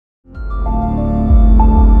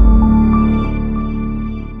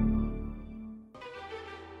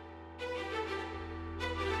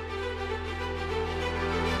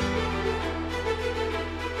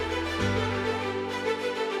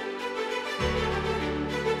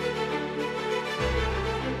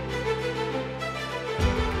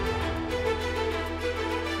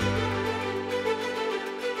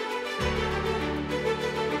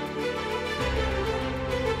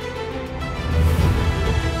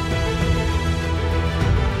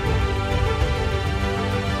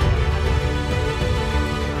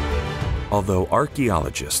Although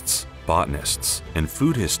archaeologists, botanists, and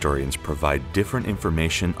food historians provide different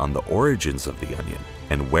information on the origins of the onion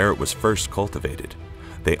and where it was first cultivated,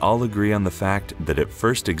 they all agree on the fact that it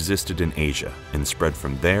first existed in Asia and spread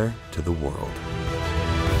from there to the world.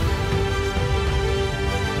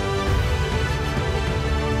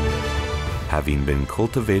 Having been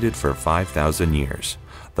cultivated for 5,000 years,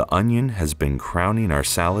 the onion has been crowning our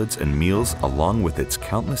salads and meals along with its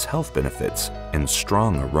countless health benefits and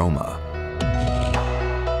strong aroma.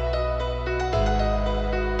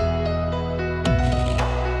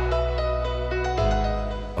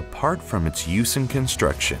 Apart from its use in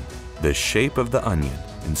construction, the shape of the onion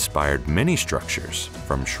inspired many structures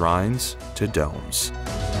from shrines to domes.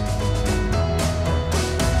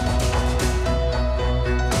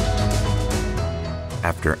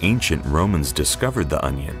 After ancient Romans discovered the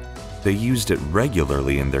onion, they used it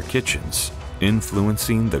regularly in their kitchens,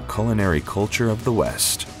 influencing the culinary culture of the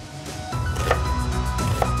West.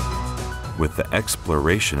 With the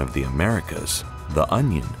exploration of the Americas, the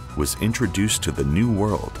onion was introduced to the New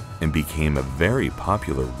World and became a very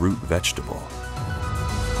popular root vegetable.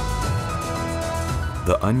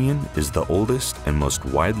 The onion is the oldest and most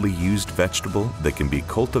widely used vegetable that can be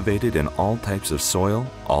cultivated in all types of soil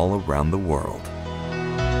all around the world.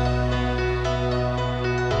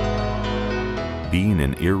 Being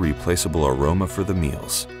an irreplaceable aroma for the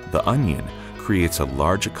meals, the onion creates a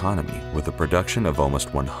large economy with a production of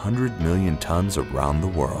almost 100 million tons around the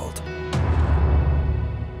world.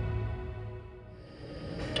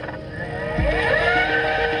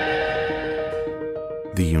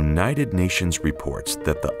 The United Nations reports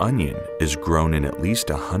that the onion is grown in at least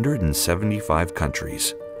 175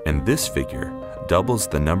 countries, and this figure doubles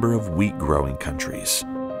the number of wheat-growing countries.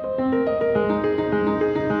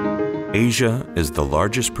 Asia is the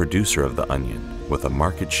largest producer of the onion, with a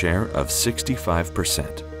market share of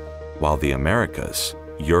 65%, while the Americas,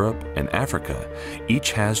 Europe, and Africa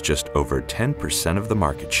each has just over 10% of the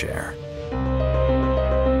market share.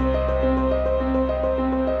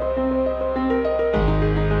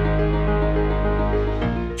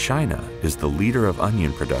 China is the leader of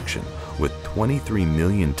onion production with 23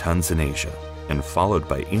 million tons in Asia, and followed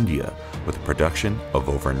by India with a production of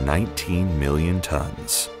over 19 million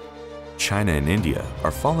tons. China and India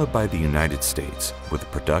are followed by the United States with a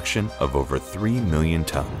production of over 3 million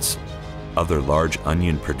tons. Other large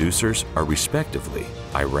onion producers are respectively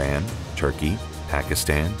Iran, Turkey,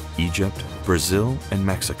 Pakistan, Egypt, Brazil, and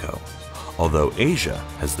Mexico. Although Asia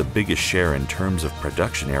has the biggest share in terms of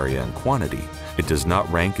production area and quantity, it does not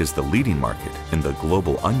rank as the leading market in the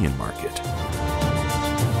global onion market.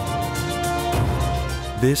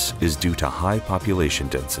 This is due to high population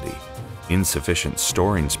density, insufficient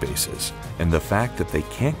storing spaces, and the fact that they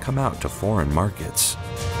can't come out to foreign markets.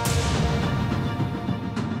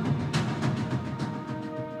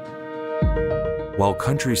 While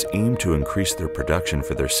countries aim to increase their production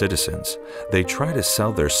for their citizens, they try to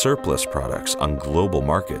sell their surplus products on global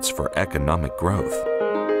markets for economic growth.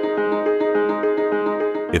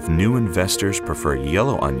 If new investors prefer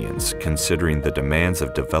yellow onions considering the demands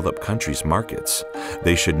of developed countries' markets,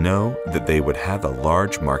 they should know that they would have a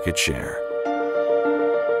large market share.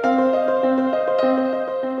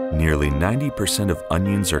 Nearly 90% of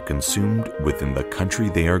onions are consumed within the country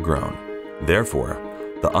they are grown. Therefore,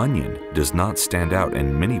 the onion does not stand out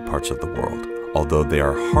in many parts of the world, although there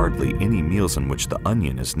are hardly any meals in which the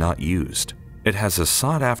onion is not used. It has a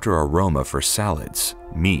sought-after aroma for salads,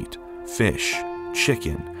 meat, fish,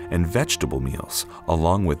 chicken, and vegetable meals,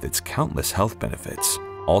 along with its countless health benefits.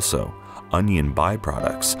 Also, onion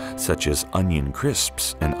byproducts such as onion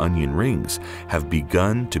crisps and onion rings have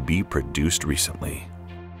begun to be produced recently.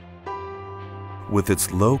 With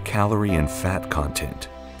its low calorie and fat content,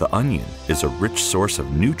 the onion is a rich source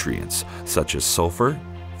of nutrients such as sulfur,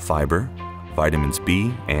 fiber, vitamins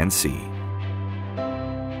B and C.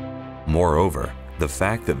 Moreover, the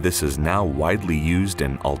fact that this is now widely used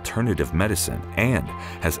in alternative medicine and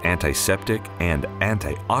has antiseptic and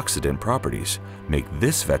antioxidant properties make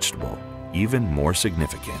this vegetable even more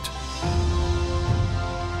significant.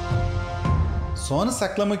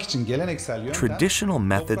 Traditional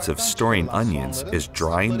methods of storing onions is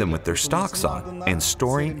drying them with their stalks on and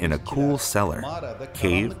storing in a cool cellar,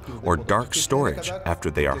 cave, or dark storage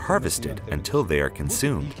after they are harvested until they are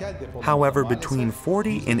consumed. However, between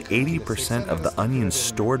 40 and 80% of the onions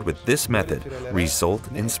stored with this method result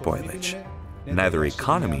in spoilage. Neither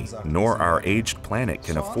economy nor our aged planet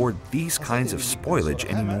can afford these kinds of spoilage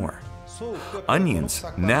anymore. Onions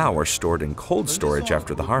now are stored in cold storage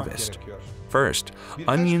after the harvest. First,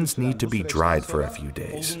 onions need to be dried for a few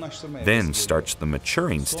days. Then starts the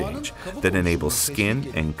maturing stage that enables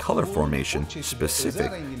skin and color formation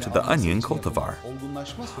specific to the onion cultivar.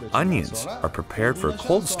 Onions are prepared for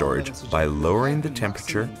cold storage by lowering the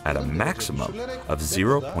temperature at a maximum of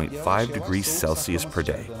 0.5 degrees Celsius per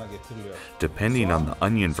day. Depending on the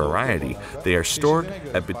onion variety, they are stored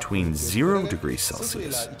at between 0 degrees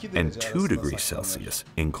Celsius and 2 degrees Celsius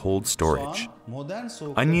in cold storage.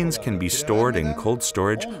 Onions can be stored in cold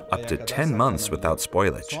storage up to 10 months without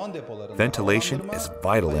spoilage. Ventilation is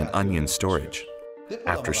vital in onion storage.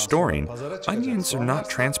 After storing, onions are not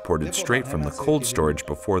transported straight from the cold storage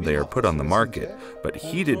before they are put on the market, but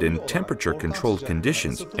heated in temperature-controlled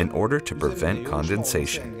conditions in order to prevent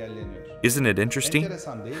condensation. Isn't it interesting?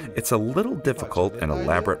 It's a little difficult and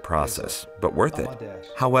elaborate process, but worth it.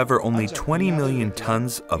 However, only 20 million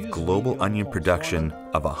tons of global onion production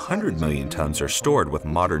of 100 million tons are stored with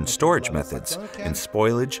modern storage methods, and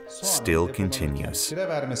spoilage still continues.